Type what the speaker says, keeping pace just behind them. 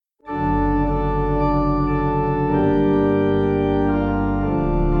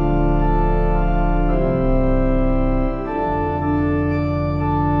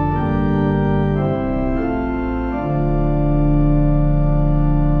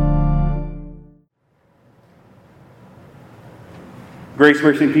Grace,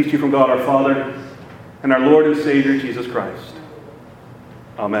 mercy, and peace to you from God our Father and our Lord and Savior Jesus Christ.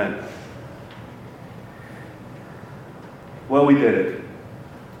 Amen. Well, we did it.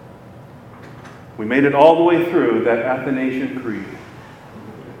 We made it all the way through that Athanasian Creed.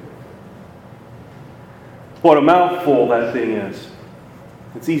 What a mouthful that thing is.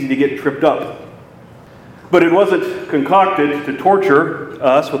 It's easy to get tripped up. But it wasn't concocted to torture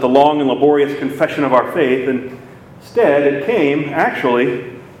us with a long and laborious confession of our faith. Instead, it came,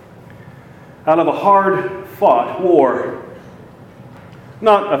 actually, out of a hard-fought war.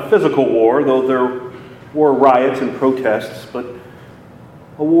 Not a physical war, though there were riots and protests, but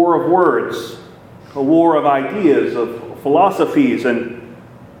a war of words, a war of ideas, of philosophies and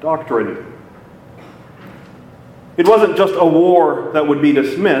doctrine. It wasn't just a war that would be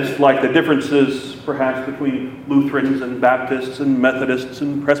dismissed, like the differences perhaps between Lutherans and Baptists and Methodists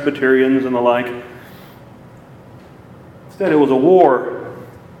and Presbyterians and the like. Instead, it was a war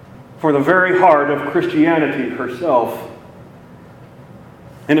for the very heart of Christianity herself.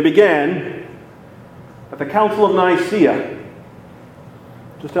 And it began at the Council of Nicaea,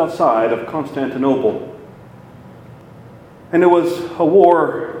 just outside of Constantinople. And it was a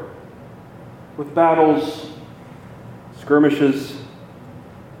war with battles, skirmishes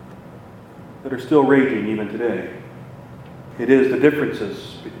that are still raging even today. It is the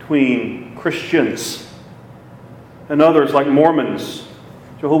differences between Christians and others like Mormons,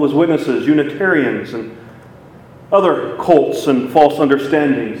 Jehovah's Witnesses, Unitarians, and other cults and false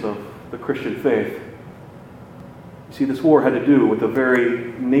understandings of the Christian faith. You see, this war had to do with the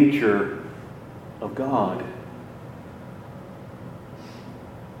very nature of God.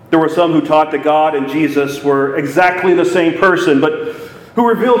 There were some who taught that God and Jesus were exactly the same person, but who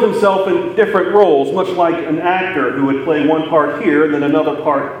revealed himself in different roles, much like an actor who would play one part here and then another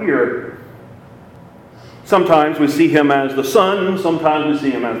part here. Sometimes we see him as the Son, sometimes we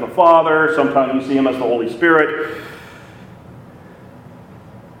see him as the Father, sometimes we see him as the Holy Spirit.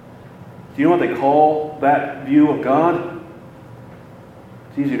 Do you know what they call that view of God?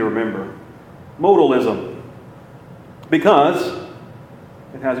 It's easy to remember. Modalism. Because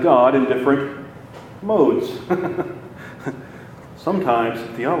it has God in different modes. Sometimes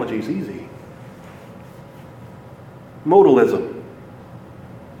theology is easy. Modalism.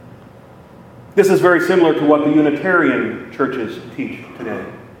 This is very similar to what the Unitarian churches teach today.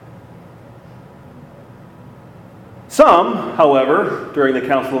 Some, however, during the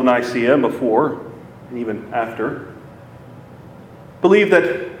Council of Nicaea, before and even after, believed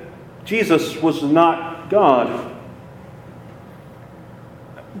that Jesus was not God.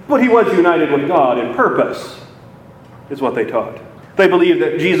 But he was united with God in purpose, is what they taught. They believed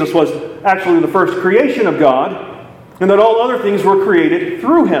that Jesus was actually the first creation of God, and that all other things were created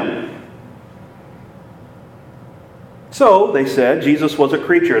through him. So, they said, Jesus was a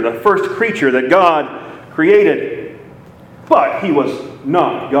creature, the first creature that God created. But he was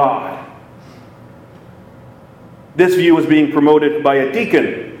not God. This view was being promoted by a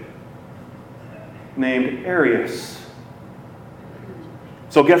deacon named Arius.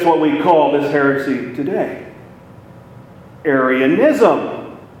 So guess what we call this heresy today?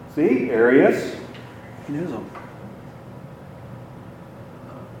 Arianism. See? Arianism.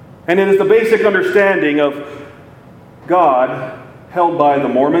 And it is the basic understanding of God held by the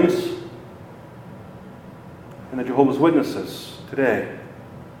Mormons and the Jehovah's Witnesses today.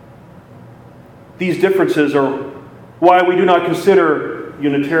 These differences are why we do not consider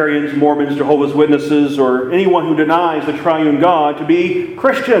Unitarians, Mormons, Jehovah's Witnesses, or anyone who denies the triune God to be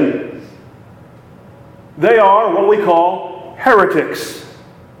Christian. They are what we call heretics.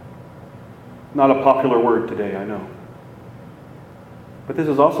 Not a popular word today, I know. But this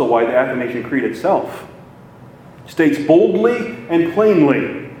is also why the Athanasian Creed itself states boldly and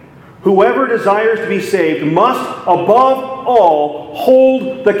plainly, whoever desires to be saved must, above all,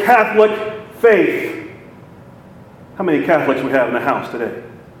 hold the Catholic faith. How many Catholics we have in the house today?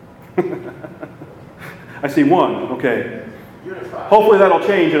 I see one. Okay. Hopefully that'll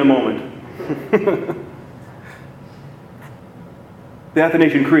change in a moment. The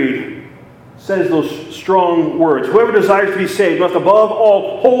Athanasian Creed says those strong words. Whoever desires to be saved must above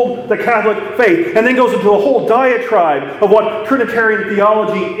all hold the Catholic faith. And then goes into a whole diatribe of what Trinitarian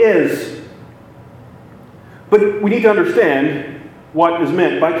theology is. But we need to understand what is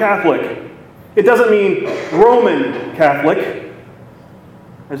meant by Catholic. It doesn't mean Roman Catholic,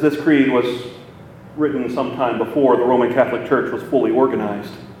 as this creed was written sometime before the Roman Catholic Church was fully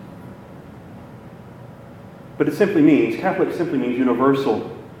organized. But it simply means, Catholic simply means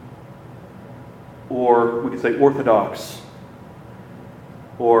universal. Or we could say Orthodox.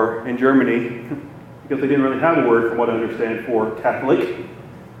 Or in Germany, because they didn't really have a word, from what I understand, for Catholic.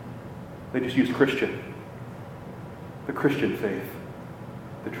 They just used Christian. The Christian faith.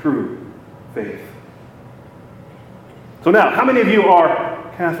 The true faith. So now, how many of you are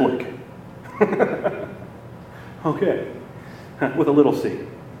Catholic? Okay. With a little c.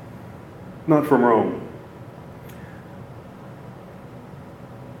 Not from Rome.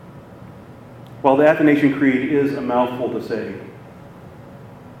 While the Athanasian Creed is a mouthful to say,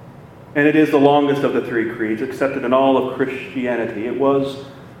 and it is the longest of the three creeds accepted in all of Christianity, it was,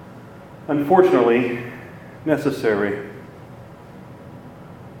 unfortunately, necessary.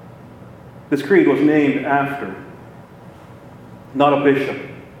 This creed was named after not a bishop,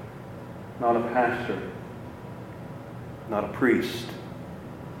 not a pastor, not a priest.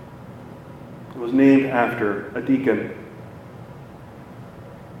 It was named after a deacon.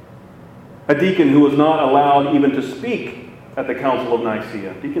 A deacon who was not allowed even to speak at the Council of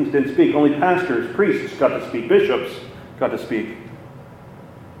Nicaea. Deacons didn't speak. Only pastors, priests got to speak. Bishops got to speak.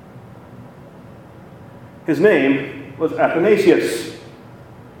 His name was Athanasius.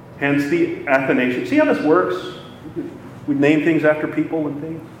 Hence the Athanasian. See how this works? We name things after people and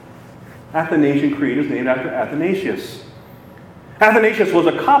things. Athanasian Creed is named after Athanasius. Athanasius was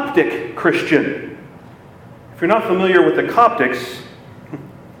a Coptic Christian. If you're not familiar with the Coptics,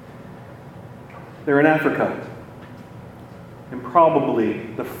 they're in Africa. And probably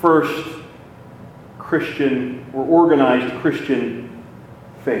the first Christian or organized Christian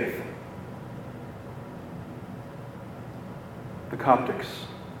faith. The Coptics.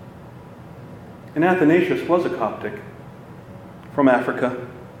 And Athanasius was a Coptic from Africa.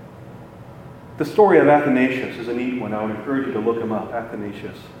 The story of Athanasius is a neat one. I would encourage you to look him up,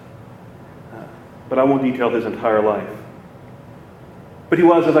 Athanasius. But I won't detail his entire life. But he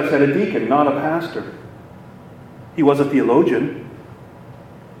was, as I said, a deacon, not a pastor. He was a theologian.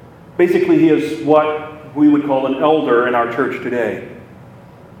 Basically, he is what we would call an elder in our church today.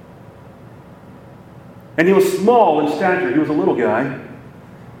 And he was small in stature. He was a little guy.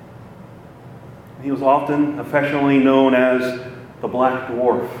 He was often affectionately known as the Black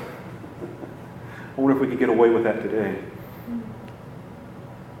Dwarf. I wonder if we could get away with that today.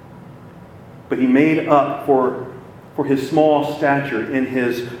 But he made up for his small stature in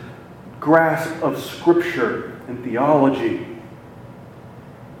his grasp of Scripture and theology.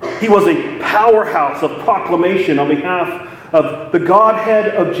 He was a powerhouse of proclamation on behalf of the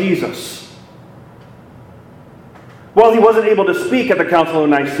Godhead of Jesus. While he wasn't able to speak at the Council of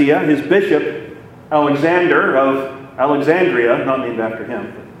Nicaea, his bishop, Alexander of Alexandria, not named after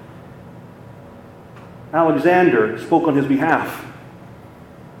him, Alexander spoke on his behalf.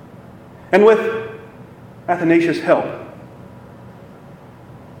 And with Athanasius' help,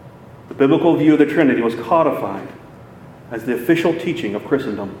 the biblical view of the Trinity was codified as the official teaching of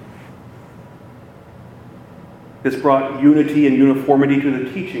Christendom. This brought unity and uniformity to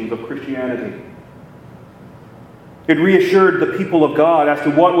the teachings of Christianity. It reassured the people of God as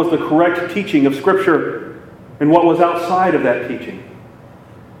to what was the correct teaching of Scripture and what was outside of that teaching.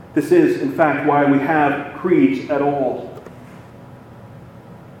 This is, in fact, why we have creeds at all.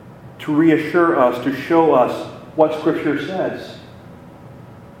 To reassure us, to show us what Scripture says,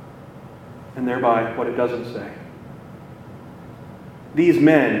 and thereby what it doesn't say. These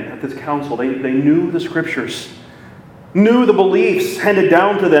men at this council, they knew the Scriptures, knew the beliefs handed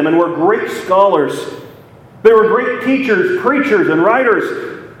down to them, and were great scholars. They were great teachers, preachers, and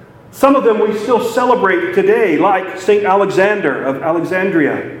writers. Some of them we still celebrate today, like St. Alexander of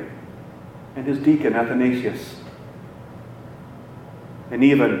Alexandria and his deacon Athanasius. And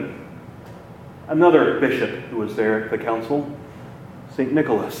even another bishop who was there at the council, St.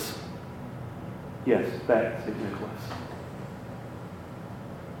 Nicholas. Yes, that St. Nicholas.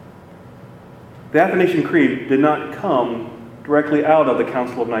 The Athanasian Creed did not come directly out of the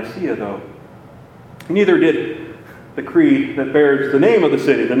Council of Nicaea, though. Neither did the creed that bears the name of the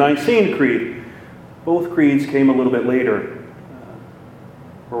city, the Nicene Creed. Both creeds came a little bit later,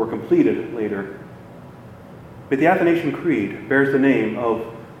 or were completed later. But the Athanasian Creed bears the name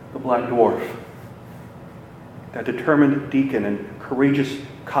of the Black Dwarf, that determined deacon and courageous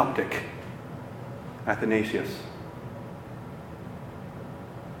Coptic, Athanasius.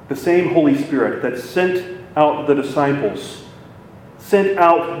 The same Holy Spirit that sent out the disciples, sent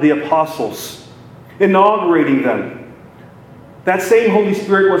out the apostles, inaugurating them. That same Holy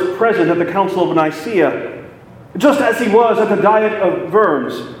Spirit was present at the Council of Nicaea, just as he was at the Diet of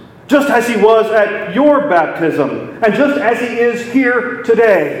Worms, just as he was at your baptism, and just as he is here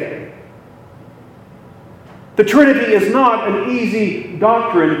today. The Trinity is not an easy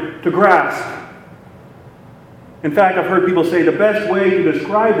doctrine to grasp. In fact, I've heard people say the best way to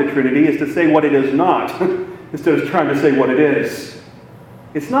describe the Trinity is to say what it is not, instead of trying to say what it is.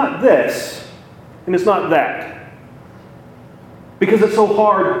 It's not this, and it's not that. Because it's so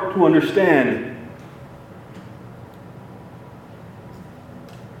hard to understand.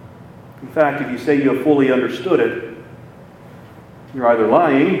 In fact, if you say you have fully understood it, you're either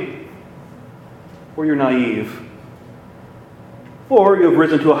lying or you're naive. Or you have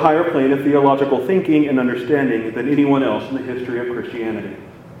risen to a higher plane of theological thinking and understanding than anyone else in the history of Christianity.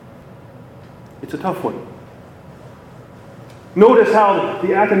 It's a tough one. Notice how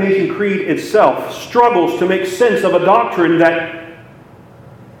the Athanasian Creed itself struggles to make sense of a doctrine that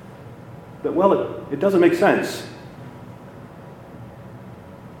it doesn't make sense.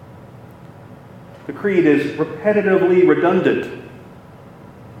 The Creed is repetitively redundant.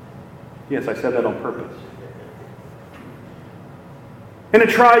 Yes, I said that on purpose. And it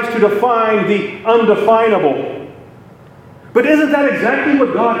tries to define the undefinable. But isn't that exactly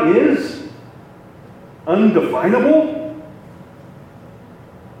what God is? Undefinable?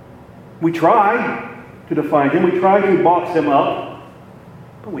 We try to define Him. We try to box Him up.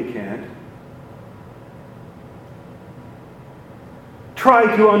 But we can't.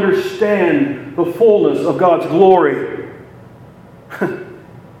 Try to understand the fullness of God's glory.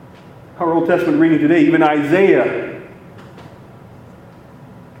 Our Old Testament reading today, even Isaiah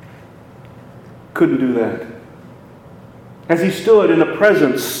couldn't do that. As he stood in the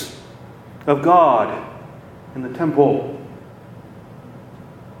presence of God in the temple,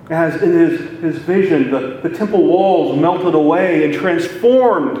 as in his vision, the temple walls melted away and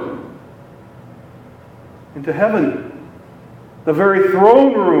transformed into heaven. The very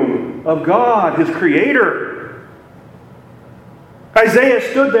throne room of God, His Creator. Isaiah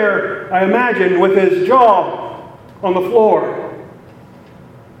stood there, I imagine, with his jaw on the floor,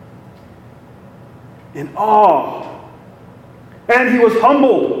 in awe. And he was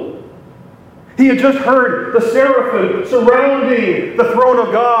humbled. He had just heard the seraphim surrounding the throne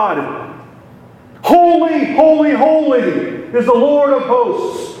of God. Holy, holy, holy is the Lord of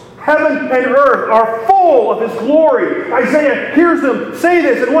hosts. Heaven and earth are full of His glory. Isaiah hears them say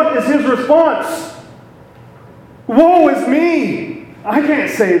this, and what is his response? Woe is me! I can't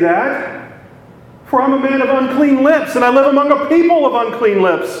say that. For I'm a man of unclean lips, and I live among a people of unclean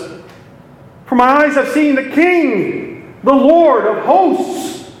lips. For my eyes have seen the King, the Lord of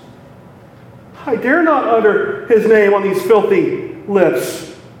hosts. I dare not utter His name on these filthy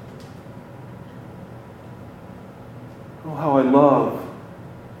lips. Oh, how I love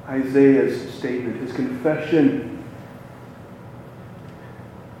Isaiah's statement, his confession.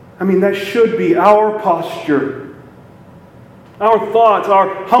 I mean, that should be our posture, our thoughts,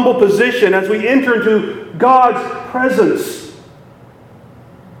 our humble position as we enter into God's presence.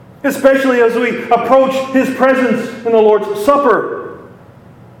 Especially as we approach His presence in the Lord's Supper,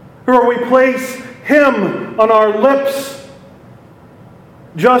 where we place Him on our lips,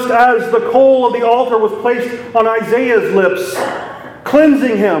 just as the coal of the altar was placed on Isaiah's lips,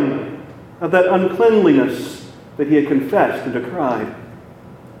 cleansing him of that uncleanliness that he had confessed and decried.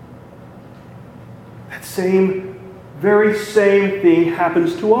 That very same thing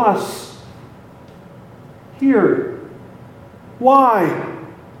happens to us here. Why?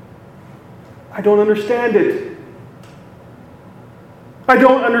 I don't understand it. I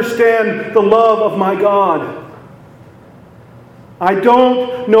don't understand the love of my God. I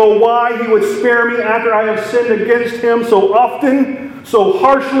don't know why He would spare me after I have sinned against Him so often, so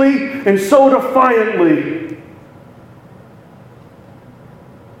harshly, and so defiantly.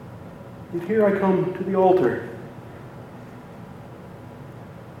 And here I come to the altar.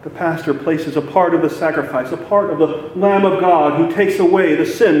 The pastor places a part of the sacrifice, a part of the Lamb of God who takes away the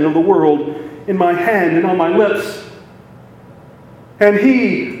sin of the world, in my hand and on my lips. And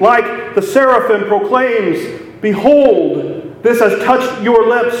he, like the seraphim, proclaims, "Behold, this has touched your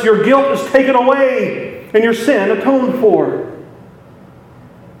lips. Your guilt is taken away, and your sin atoned for."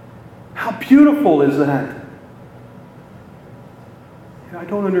 How beautiful is that? I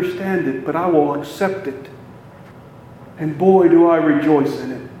don't understand it, but I will accept it. And boy, do I rejoice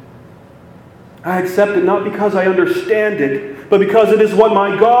in it. I accept it not because I understand it, but because it is what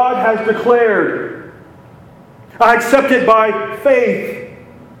my God has declared. I accept it by faith.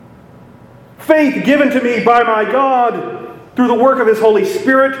 Faith given to me by my God through the work of His Holy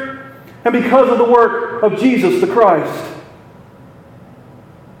Spirit and because of the work of Jesus the Christ.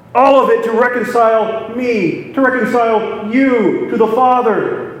 All of it to reconcile me, to reconcile you to the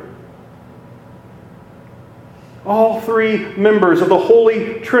Father. All three members of the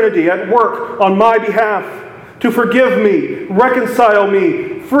Holy Trinity at work on my behalf to forgive me, reconcile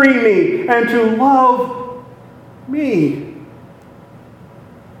me, free me, and to love Me.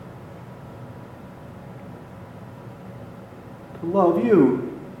 To love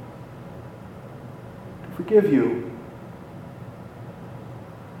you. To forgive you.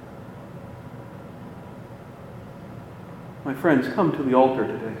 My friends, come to the altar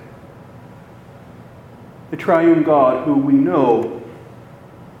today. The triune God who we know,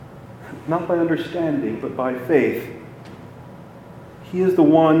 not by understanding, but by faith. He is the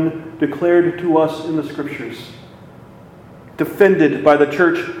one declared to us in the Scriptures, defended by the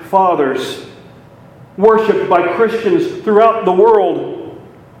church fathers, worshipped by Christians throughout the world.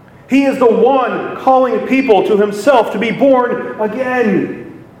 He is the one calling people to himself to be born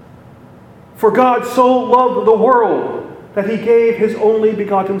again. For God so loved the world that he gave his only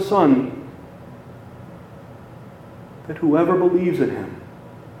begotten Son, that whoever believes in him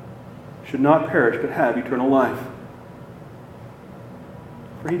should not perish but have eternal life.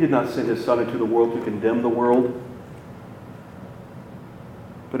 For he did not send his Son into the world to condemn the world,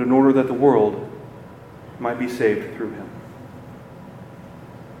 but in order that the world might be saved through him.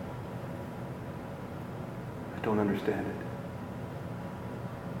 I don't understand it.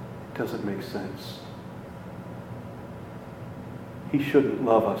 It doesn't make sense. He shouldn't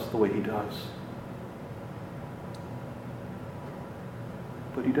love us the way he does.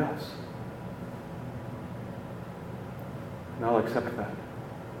 But he does. And I'll accept that.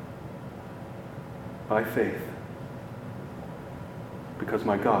 By faith. Because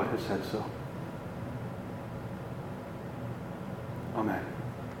my God has said so. Amen.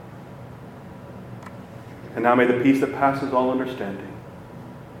 And now may the peace that passes all understanding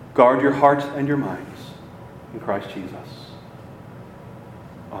guard your hearts and your minds in Christ Jesus.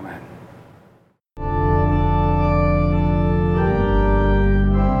 Amen.